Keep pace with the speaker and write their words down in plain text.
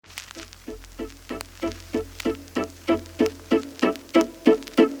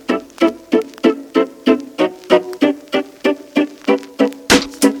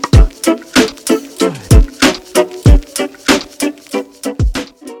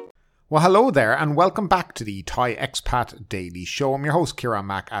Well, hello there and welcome back to the Thai Expat Daily Show. I'm your host, Kieran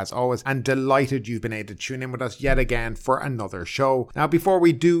Mack, as always, and delighted you've been able to tune in with us yet again for another show. Now, before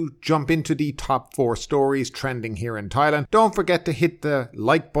we do jump into the top 4 stories trending here in Thailand, don't forget to hit the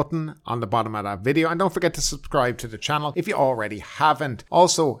like button on the bottom of that video and don't forget to subscribe to the channel if you already haven't.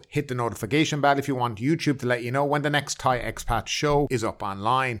 Also, hit the notification bell if you want YouTube to let you know when the next Thai Expat show is up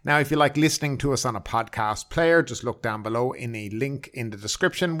online. Now, if you like listening to us on a podcast player, just look down below in a link in the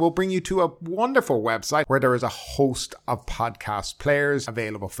description. We'll bring you to a wonderful website where there is a host of podcast players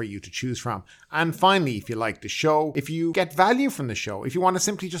available for you to choose from. And finally, if you like the show, if you get value from the show, if you want to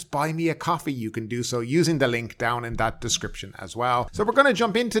simply just buy me a coffee, you can do so using the link down in that description as well. So we're going to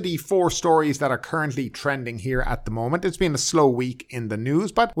jump into the 4 stories that are currently trending here at the moment. It's been a slow week in the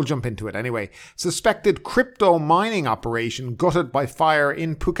news, but we'll jump into it anyway. Suspected crypto mining operation gutted by fire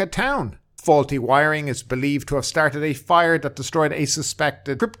in Phuket town. Faulty wiring is believed to have started a fire that destroyed a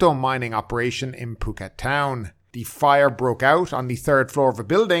suspected crypto mining operation in Phuket town. The fire broke out on the 3rd floor of a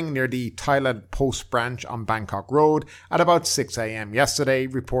building near the Thailand Post branch on Bangkok Road at about 6 a.m. yesterday,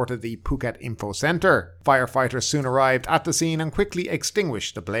 reported the Phuket Info Centre. Firefighters soon arrived at the scene and quickly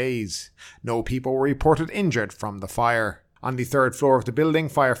extinguished the blaze. No people were reported injured from the fire. On the 3rd floor of the building,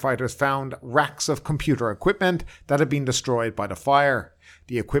 firefighters found racks of computer equipment that had been destroyed by the fire.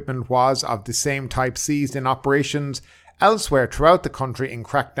 The equipment was of the same type seized in operations elsewhere throughout the country in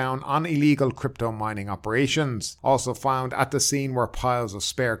crackdown on illegal crypto mining operations. Also found at the scene were piles of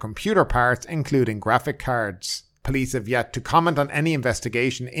spare computer parts, including graphic cards. Police have yet to comment on any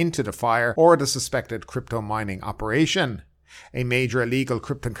investigation into the fire or the suspected crypto mining operation. A major illegal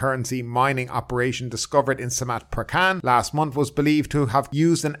cryptocurrency mining operation discovered in Samat Prakan last month was believed to have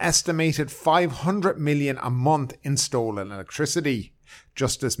used an estimated 500 million a month in stolen electricity.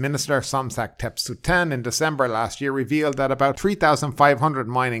 Justice Minister Somsak Thepsutin in December last year revealed that about 3,500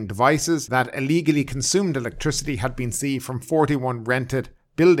 mining devices that illegally consumed electricity had been seized from 41 rented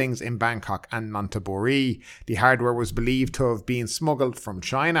buildings in Bangkok and Nonthaburi. The hardware was believed to have been smuggled from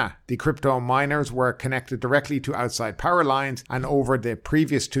China. The crypto miners were connected directly to outside power lines and over the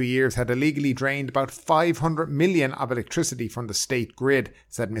previous 2 years had illegally drained about 500 million of electricity from the state grid,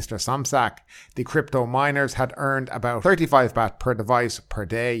 said Mr. Somsak. The crypto miners had earned about 35 baht per device per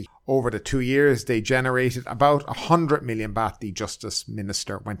day. Over the 2 years, they generated about 100 million baht, the Justice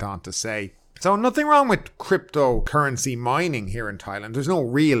Minister went on to say. So nothing wrong with cryptocurrency mining here in Thailand. There's no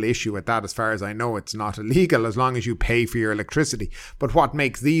real issue with that as far as I know. It's not illegal as long as you pay for your electricity. But what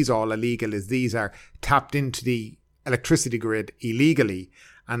makes these all illegal is these are tapped into the electricity grid illegally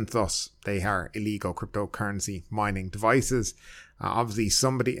and thus they are illegal cryptocurrency mining devices. Obviously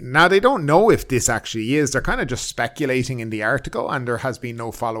somebody, now they don't know if this actually is, they're kind of just speculating in the article and there has been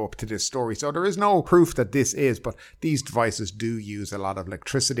no follow-up to this story, so there is no proof that this is, but these devices do use a lot of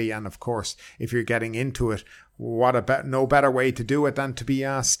electricity and of course if you're getting into it, no better way to do it than to be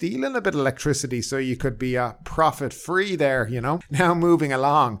stealing a bit of electricity so you could be profit free there, you know. Now moving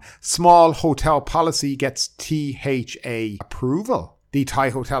along, small hotel policy gets THA approval. The Thai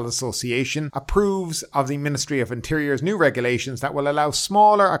Hotel Association approves of the Ministry of Interior's new regulations that will allow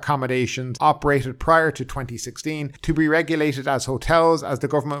smaller accommodations operated prior to 2016 to be regulated as hotels, as the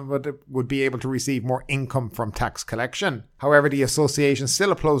government would be able to receive more income from tax collection. However, the association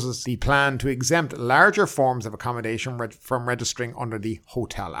still opposes the plan to exempt larger forms of accommodation from registering under the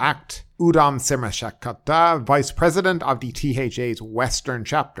Hotel Act. Udam Simrashakata, Vice President of the THA's Western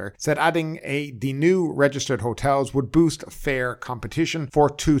chapter, said adding the new registered hotels would boost fair competition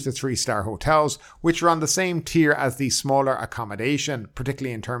for 2 to 3 star hotels, which are on the same tier as the smaller accommodation,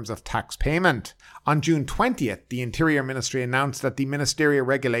 particularly in terms of tax payment. On June 20th, the Interior Ministry announced that the ministerial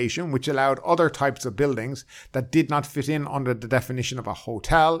regulation, which allowed other types of buildings that did not fit in under the definition of a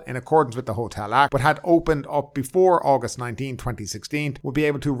hotel in accordance with the Hotel Act, but had opened up before August 19, 2016, would be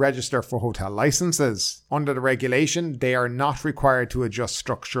able to register for hotel licenses. Under the regulation, they are not required to adjust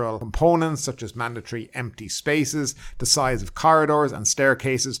structural components such as mandatory empty spaces, the size of corridors and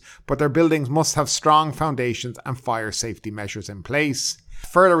staircases, but their buildings must have strong foundations and fire safety measures in place.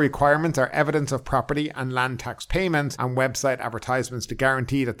 Further requirements are evidence of property and land tax payments and website advertisements to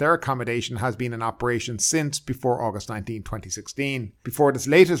guarantee that their accommodation has been in operation since before August 19, 2016. Before this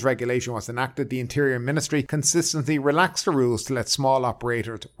latest regulation was enacted, the Interior Ministry consistently relaxed the rules to let small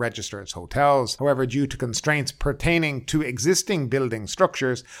operators register as hotels. However, due to constraints pertaining to existing building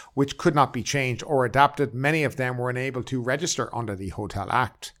structures, which could not be changed or adapted, many of them were unable to register under the Hotel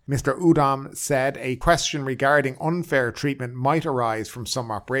Act. Mr. Udom said a question regarding unfair treatment might arise from some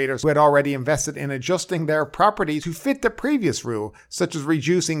operators who had already invested in adjusting their properties to fit the previous rule, such as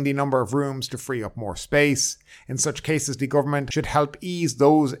reducing the number of rooms to free up more space. In such cases, the government should help ease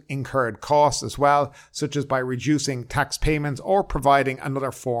those incurred costs as well, such as by reducing tax payments or providing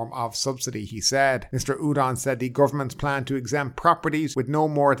another form of subsidy, he said. Mr. Udom said the government's plan to exempt properties with no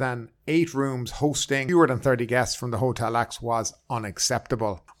more than 8 rooms hosting fewer than 30 guests from the Hotel Acts was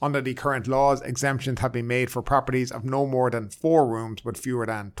unacceptable. Under the current laws, exemptions have been made for properties of no more than 4 rooms but fewer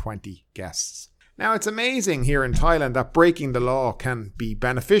than 20 guests. Now, it's amazing here in Thailand that breaking the law can be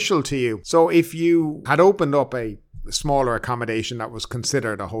beneficial to you. So if you had opened up a smaller accommodation that was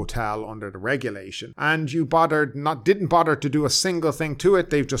considered a hotel under the regulation and you didn't bother to do a single thing to it,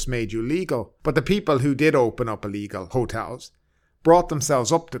 they've just made you legal. But the people who did open up illegal hotels brought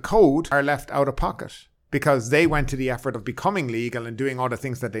themselves up to code are left out of pocket because they went to the effort of becoming legal and doing all the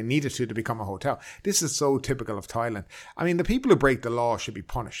things that they needed to become a hotel. This is so typical of Thailand. I mean, the people who break the law should be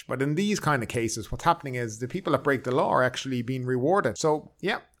punished. But in these kind of cases, what's happening is the people that break the law are actually being rewarded. So,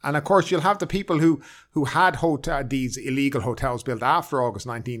 yeah. And of course, you'll have the people who had these illegal hotels built after August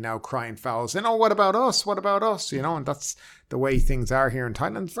 19 now crying foul, saying, oh, what about us? What about us? You know, and that's the way things are here in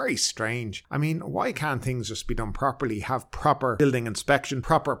Thailand. It's very strange. I mean, why can't things just be done properly? Have proper building inspection,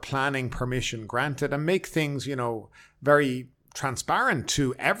 proper planning permission granted, and make things, you know, very transparent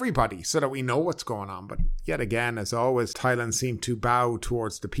to everybody so that we know what's going on. But yet again, as always, Thailand seemed to bow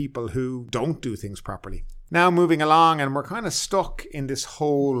towards the people who don't do things properly. Now moving along, and we're kind of stuck in this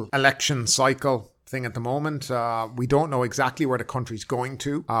whole election cycle thing at the moment. We don't know exactly where the country's going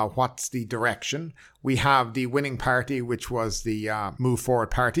to, what's the direction. We have the winning party, which was the Move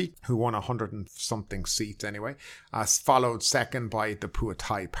Forward Party, who won 100 and something seats anyway, followed second by the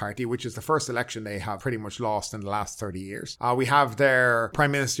Pita Party, which is the first election they have pretty much lost in the last 30 years. We have their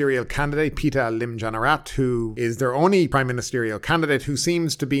prime ministerial candidate, Pita Limjaroenrat, who is their only prime ministerial candidate, who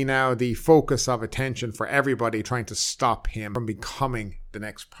seems to be now the focus of attention for everybody, trying to stop him from becoming the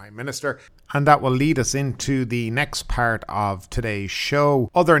next prime minister. And that will lead us into the next part of today's show.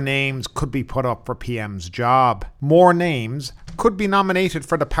 Other names could be put up for PM's job. More names could be nominated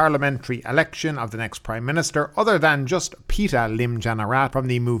for the parliamentary election of the next prime minister other than just Pita Limjaroenrat from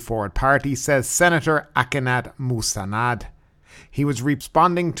the Move Forward Party, says Senator Akhenad Musanad. He was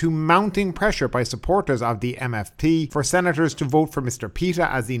responding to mounting pressure by supporters of the MFP for senators to vote for Mr.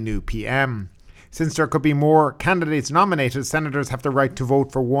 Pita as the new PM. Since there could be more candidates nominated, senators have the right to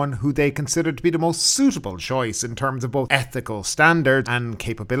vote for one who they consider to be the most suitable choice in terms of both ethical standards and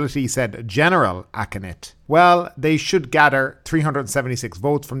capability, said General Akhenad. Well, they should gather 376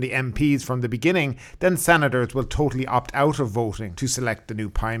 votes from the MPs from the beginning, then senators will totally opt out of voting to select the new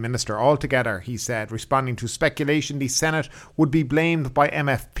Prime Minister altogether, he said, responding to speculation the Senate would be blamed by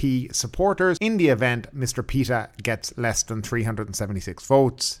MFP supporters in the event Mr. Pita gets less than 376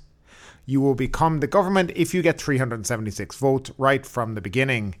 votes. You will become the government if you get 376 votes right from the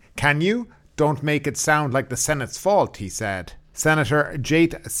beginning. Can you? Don't make it sound like the Senate's fault, he said. Senator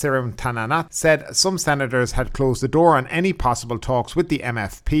Jait Sriramtananath said some senators had closed the door on any possible talks with the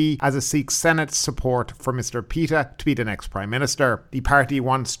MFP as it seeks Senate support for Mr. Pita to be the next Prime Minister. The party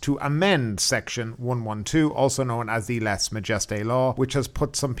wants to amend Section 112, also known as the Lèse Majesté law, which has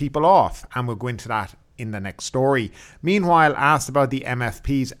put some people off, and we'll go into that in the next story. Meanwhile, asked about the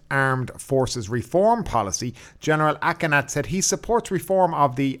MFP's armed forces reform policy, General Akhenad said he supports reform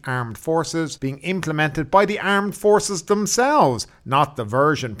of the armed forces being implemented by the armed forces themselves, not the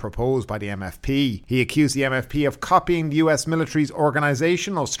version proposed by the MFP. He accused the MFP of copying the US military's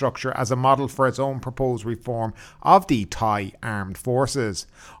organisational structure as a model for its own proposed reform of the Thai armed forces.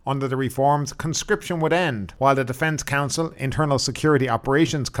 Under the reforms, conscription would end, while the Defence Council, Internal Security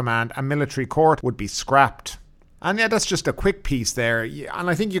Operations Command and Military Court would be scrapped. And yeah, that's just a quick piece there. And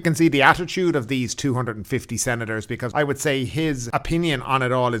I think you can see the attitude of these 250 senators, because I would say his opinion on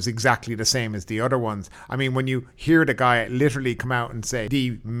it all is exactly the same as the other ones. I mean, when you hear the guy literally come out and say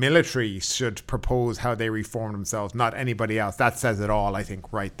the military should propose how they reform themselves, not anybody else, that says it all, I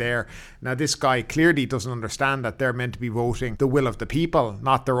think, right there. Now, this guy clearly doesn't understand that they're meant to be voting the will of the people,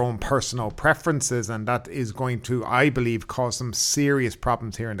 not their own personal preferences. And that is going to, I believe, cause some serious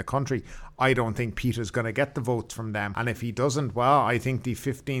problems here in the country. I don't think Peter's going to get the votes from them. And if he doesn't, well, I think the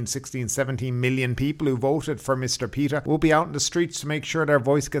 15, 16, 17 million people who voted for Mr. Pita will be out in the streets to make sure their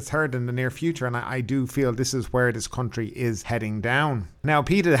voice gets heard in the near future. And I do feel this is where this country is heading down. Now,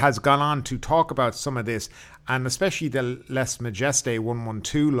 Pita has gone on to talk about some of this, and especially the Lèse Majesté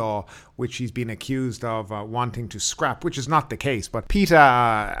 112 law, which he's been accused of wanting to scrap, which is not the case. But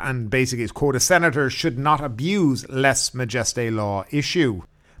Pita, and basically his quote, senators should not abuse Lèse Majesté law issue.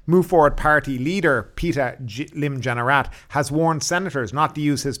 Move Forward Party leader Pita Limjaroenrat has warned senators not to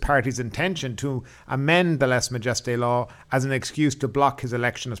use his party's intention to amend the Lèse Majesté law as an excuse to block his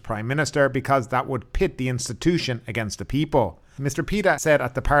election as Prime Minister, because that would pit the institution against the people. Mr. Pita said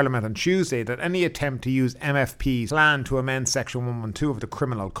at the Parliament on Tuesday that any attempt to use MFP's plan to amend Section 112 of the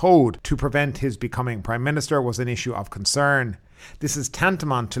Criminal Code to prevent his becoming Prime Minister was an issue of concern. This is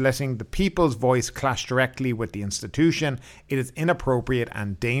tantamount to letting the people's voice clash directly with the institution. It is inappropriate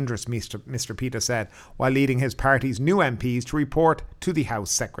and dangerous, Mr. Pita said, while leading his party's new MPs to report to the House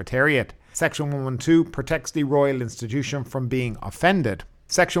Secretariat. Section 112 protects the royal institution from being offended.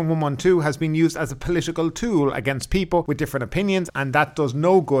 Section 112 has been used as a political tool against people with different opinions, and that does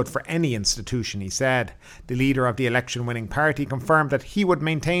no good for any institution, he said. The leader of the election-winning party confirmed that he would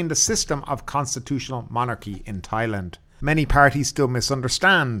maintain the system of constitutional monarchy in Thailand. Many parties still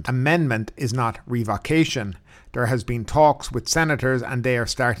misunderstand. Amendment is not revocation. There has been talks with senators and they are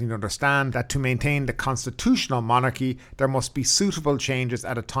starting to understand that to maintain the constitutional monarchy, there must be suitable changes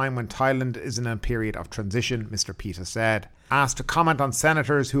at a time when Thailand is in a period of transition, Mr. Pita said. Asked to comment on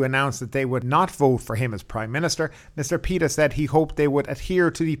senators who announced that they would not vote for him as Prime Minister, Mr. Pita said he hoped they would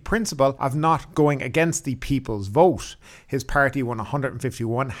adhere to the principle of not going against the people's vote. His party won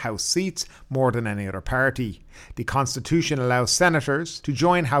 151 House seats, more than any other party. The Constitution allows senators to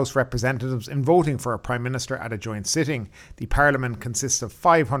join House representatives in voting for a Prime Minister at a joint sitting. The Parliament consists of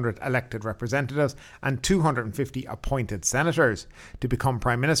 500 elected representatives and 250 appointed senators. To become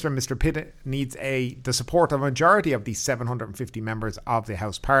Prime Minister, Mr. Pita needs the support of a majority of the 750 members of the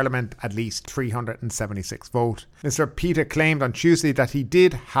House Parliament, at least 376 vote. Mr. Pita claimed on Tuesday that he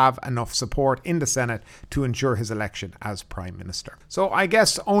did have enough support in the Senate to ensure his election as Prime Minister. So I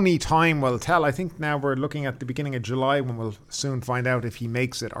guess only time will tell. I think now we're looking at the beginning of July when we'll soon find out if he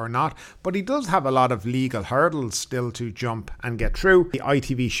makes it or not. But he does have a lot of legal hurdles still to jump and get through. The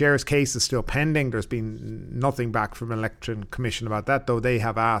ITV shares case is still pending. There's been nothing back from the Election Commission about that, though they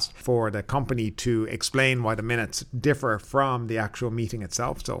have asked for the company to explain why the minutes differ from the actual meeting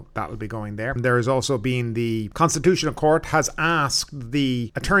itself. So that'll be going there. There has also been the Constitutional Court has asked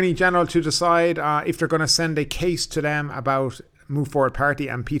the Attorney General to decide if they're going to send a case to them about Move Forward Party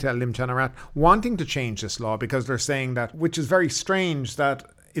and Pita Limjaroenrat wanting to change this law, because they're saying that, which is very strange, that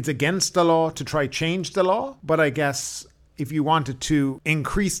it's against the law to try change the law. But I guess if you wanted to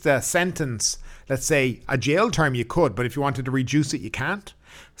increase the sentence, let's say a jail term, you could, but if you wanted to reduce it, you can't.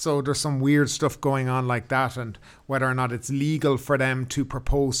 So there's some weird stuff going on like that, and whether or not it's legal for them to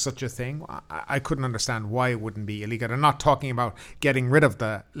propose such a thing, I couldn't understand why it wouldn't be illegal. They're not talking about getting rid of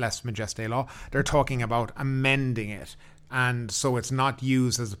the Lèse Majesté law, they're talking about amending it. And so it's not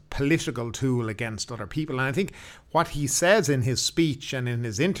used as a political tool against other people. And I think what he says in his speech and in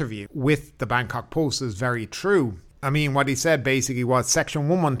his interview with the Bangkok Post is very true. I mean, what he said basically was Section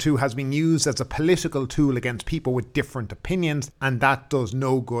 112 has been used as a political tool against people with different opinions, and that does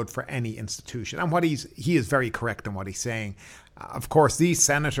no good for any institution. And he is very correct in what he's saying. Of course, these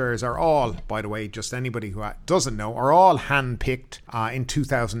senators are all, by the way, just anybody who doesn't know, are all handpicked in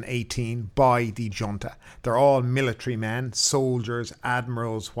 2018 by the junta. They're all military men, soldiers,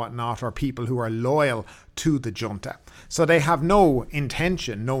 admirals, whatnot, or people who are loyal to the junta. So they have no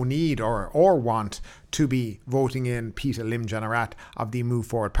intention, no need or want to be voting in Pita Limjaroenrat of the Move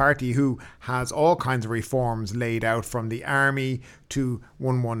Forward Party, who has all kinds of reforms laid out, from the army to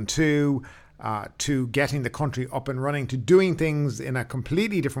 112, to getting the country up and running, to doing things in a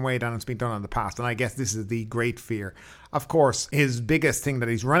completely different way than it's been done in the past. And I guess this is the great fear. Of course, his biggest thing that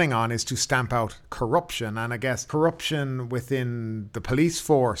he's running on is to stamp out corruption. And I guess corruption within the police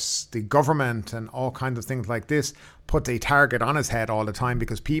force, the government, and all kinds of things like this puts a target on his head all the time,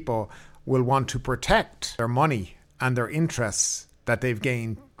 because people will want to protect their money and their interests that they've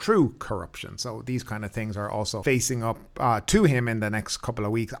gained through corruption. So these kind of things are also facing up to him in the next couple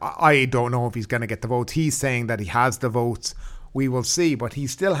of weeks. I don't know if he's going to get the votes. He's saying that he has the votes. We will see. But he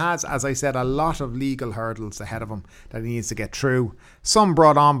still has, as I said, a lot of legal hurdles ahead of him that he needs to get through. Some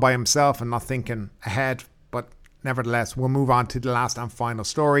brought on by himself and not thinking ahead. But nevertheless, we'll move on to the last and final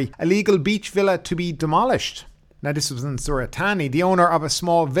story. Illegal beach villa to be demolished. Now, this was in Surat Thani. The owner of a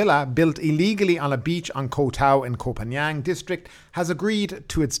small villa built illegally on a beach on Koh Tao in Koh Phangan district has agreed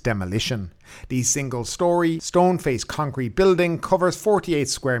to its demolition. The single-storey, stone-faced concrete building covers 48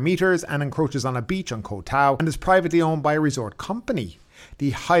 square metres and encroaches on a beach on Koh Tao and is privately owned by a resort company.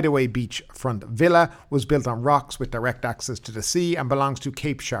 The Hideaway beachfront villa was built on rocks with direct access to the sea and belongs to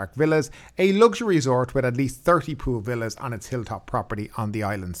Cape Shark Villas, a luxury resort with at least 30 pool villas on its hilltop property on the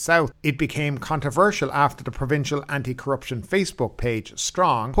island's south. It became controversial after the provincial anti-corruption Facebook page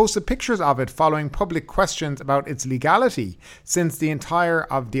Strong posted pictures of it following public questions about its legality, since the entire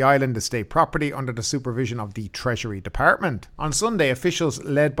of the island is state property under the supervision of the Treasury Department. On Sunday, officials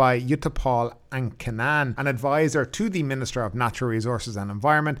led by Yutapal Ankanan, an advisor to the Minister of Natural Resources and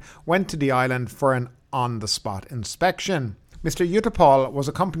Environment, went to the island for an on-the-spot inspection. Mr. Yutapal was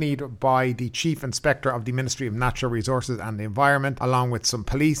accompanied by the Chief Inspector of the Ministry of Natural Resources and the Environment, along with some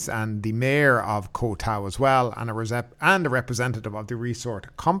police and the Mayor of Koh Tao as well, and a representative of the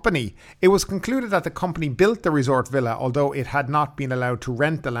resort company. It was concluded that the company built the resort villa, although it had not been allowed to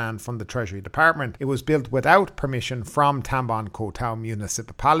rent the land from the Treasury Department. It was built without permission from Tambon Koh Tao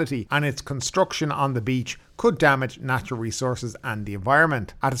municipality, and its construction on the beach could damage natural resources and the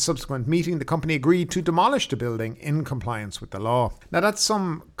environment. At a subsequent meeting, the company agreed to demolish the building in compliance with the law. Now, that's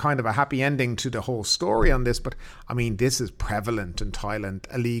some kind of a happy ending to the whole story on this, but I mean, this is prevalent in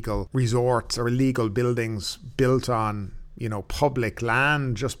Thailand. Illegal resorts or illegal buildings built on public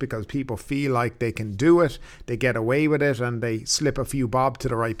land just because people feel like they can do it, they get away with it, and they slip a few bob to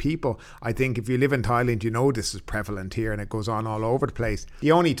the right people. I think if you live in Thailand, this is prevalent here, and it goes on all over the place.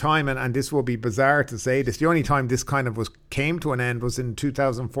 The only time, and this will be bizarre to say this, the only time this kind of came to an end was in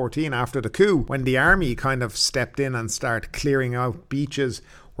 2014 after the coup, when the army kind of stepped in and started clearing out beaches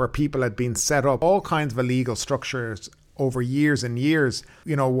where people had been set up all kinds of illegal structures over years and years,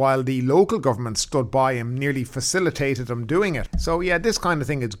 while the local government stood by and nearly facilitated them doing it. So yeah, this kind of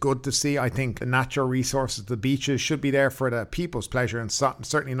thing is good to see. I think the natural resources, the beaches, should be there for the people's pleasure, and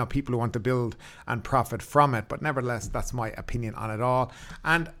certainly not people who want to build and profit from it. But nevertheless, that's my opinion on it all.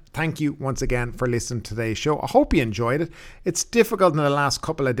 And thank you once again for listening to today's show. I hope you enjoyed it. It's difficult in the last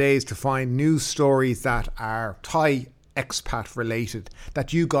couple of days to find news stories that are Thai expat related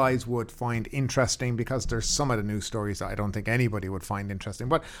that you guys would find interesting, because there's some of the news stories that I don't think anybody would find interesting,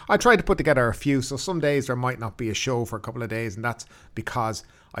 but I tried to put together a few. So some days there might not be a show for a couple of days, and that's because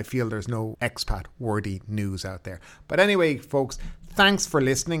I feel there's no expat worthy news out there. But anyway, folks, thanks for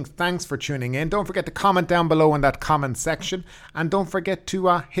listening, thanks for tuning in. Don't forget to comment down below in that comment section, and don't forget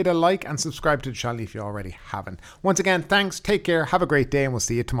to hit a like and subscribe to the channel if you already haven't. Once again, thanks, take care, have a great day, and we'll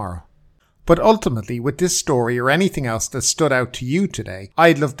see you tomorrow. But ultimately, with this story or anything else that stood out to you today,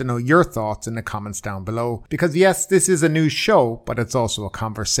 I'd love to know your thoughts in the comments down below. Because yes, this is a news show, but it's also a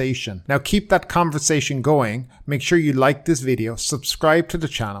conversation. Now keep that conversation going. Make sure you like this video, subscribe to the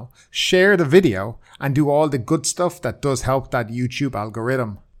channel, share the video, and do all the good stuff that does help that YouTube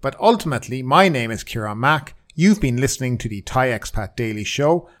algorithm. But ultimately, my name is Kieran Mack. You've been listening to the Thai Expat Daily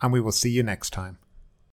Show, and we will see you next time.